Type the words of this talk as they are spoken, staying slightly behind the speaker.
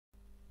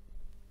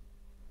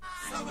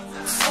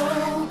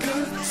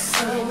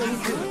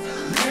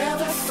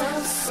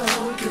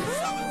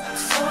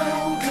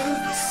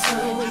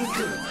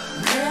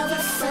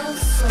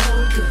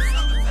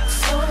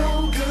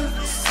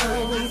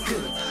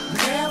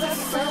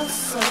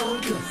so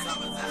good.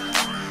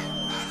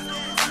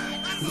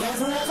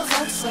 Never ever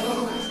felt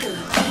so good.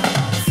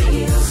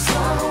 Feels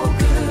so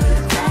good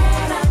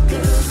that I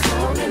could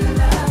fall in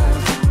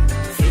love.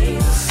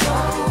 Feels so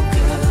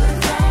good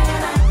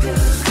that I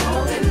could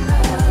fall in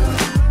love.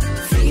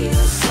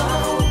 Feels so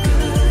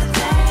good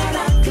that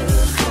I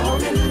could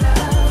fall in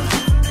love.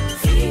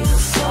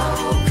 Feels so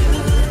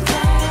good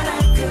that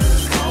I could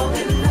fall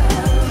in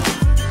love.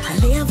 I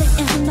live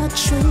in a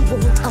true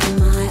world of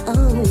my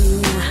own,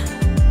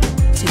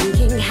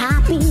 taking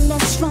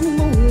happiness from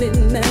only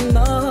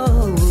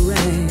memories.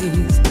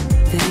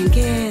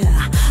 Thinking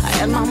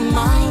in my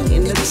mind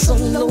it's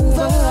all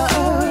over,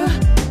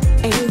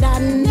 and I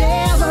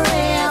never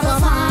ever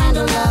find a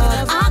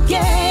love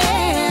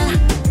again.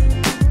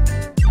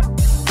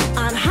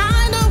 I'd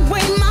hide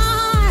away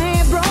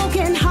my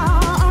broken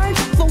heart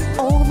from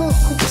all the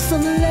hopes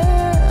and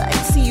love I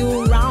see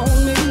around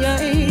me.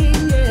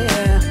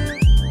 Yeah.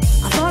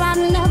 I thought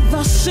I'd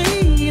never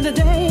see the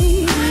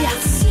day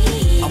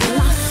when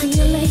my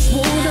feelings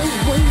would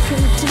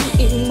awaken to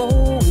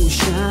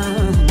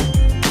emotion.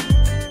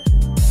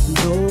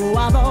 Though I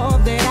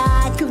thought that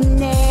I could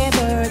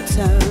never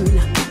turn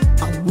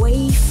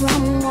away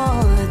from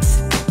what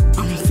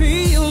I'm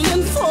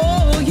feeling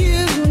for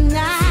you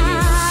now.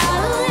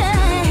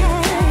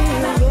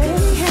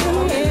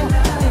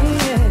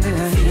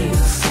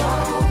 Feels so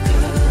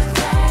good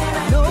that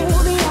I know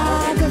that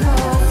I could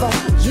offer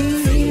you.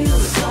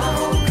 Feels so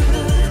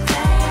good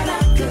that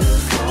I could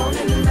fall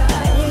in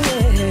love.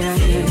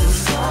 Feels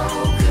so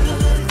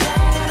good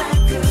that I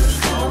could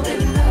fall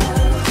in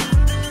love.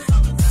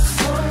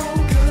 So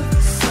good,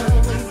 so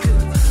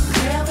good.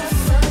 Never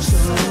felt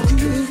so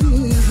good.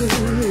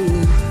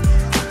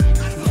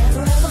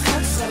 Never ever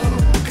felt so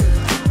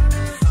good.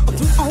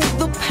 Through all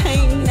the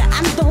pain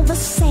and all the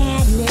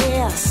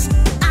sadness,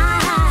 I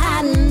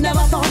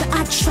never thought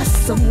I'd trust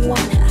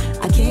someone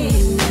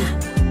again.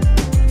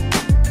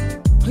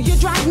 You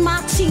dried my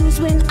tears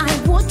when I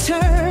would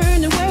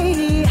turn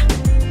away,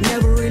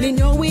 never really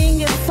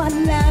knowing if I'd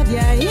love you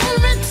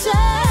in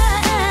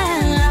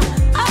return.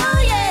 Oh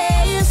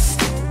yes,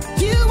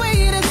 you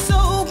waited so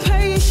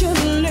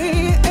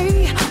patiently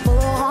for a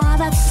heart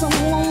that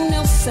someone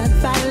else had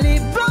badly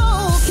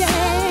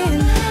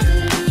broken.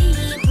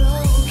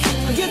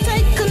 You're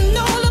taking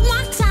all of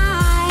my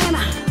time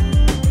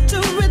to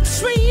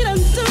retreat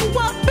into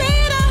a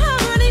bitter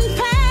hurting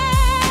past.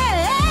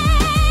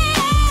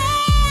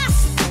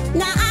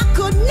 Now I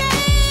could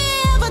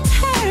never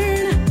turn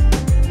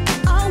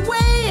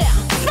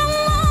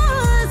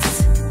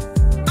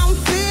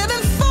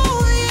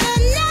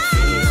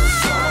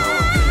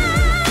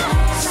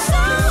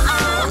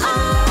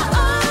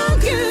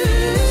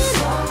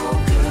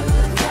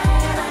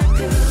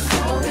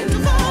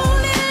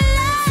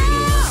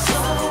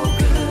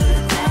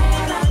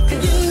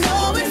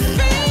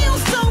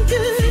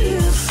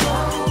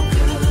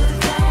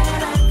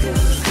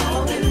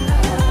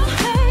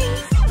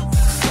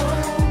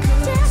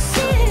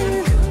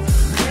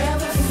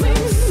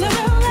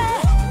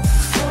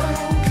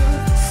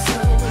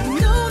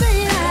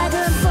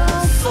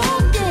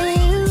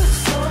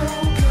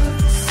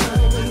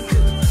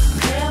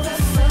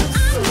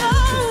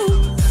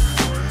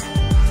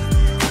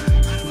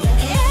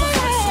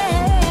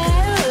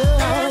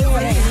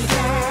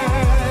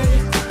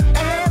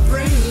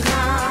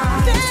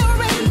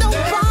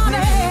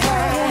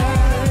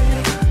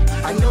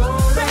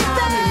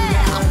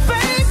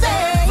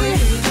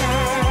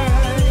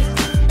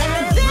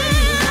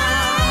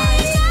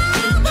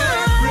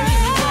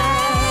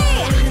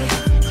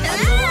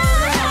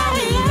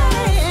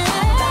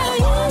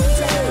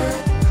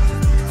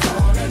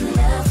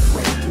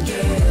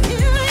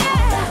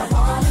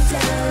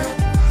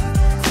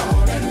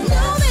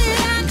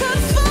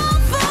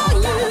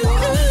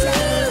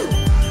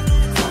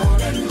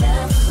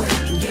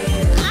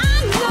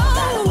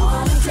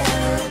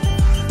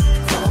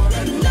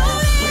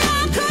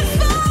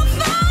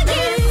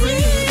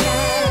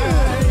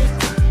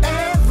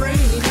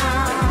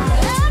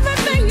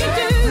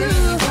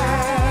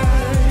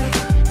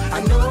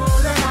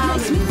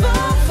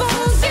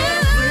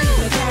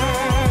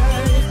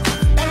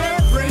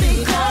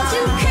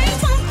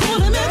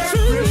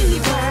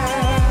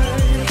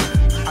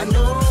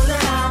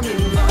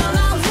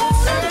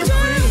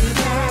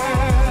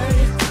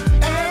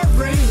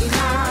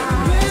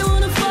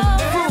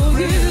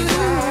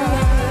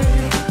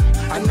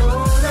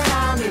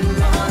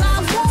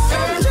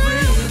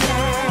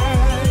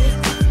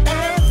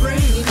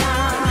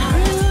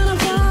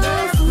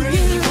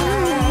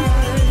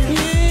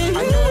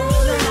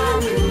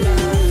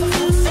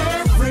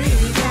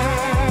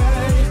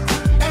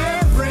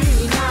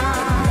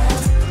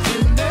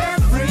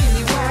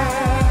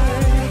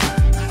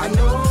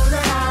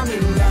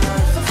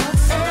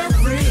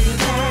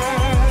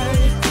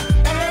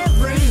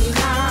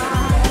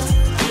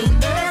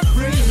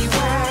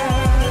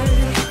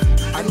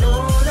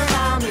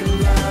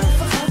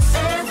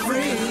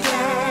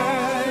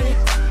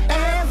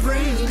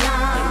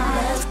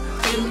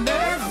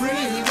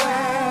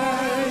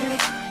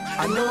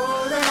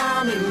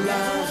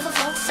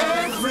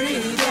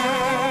every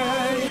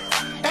day,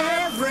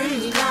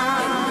 every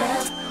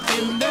night,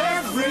 in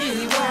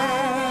every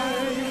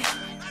way.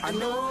 I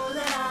know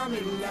that I'm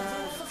in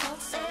love.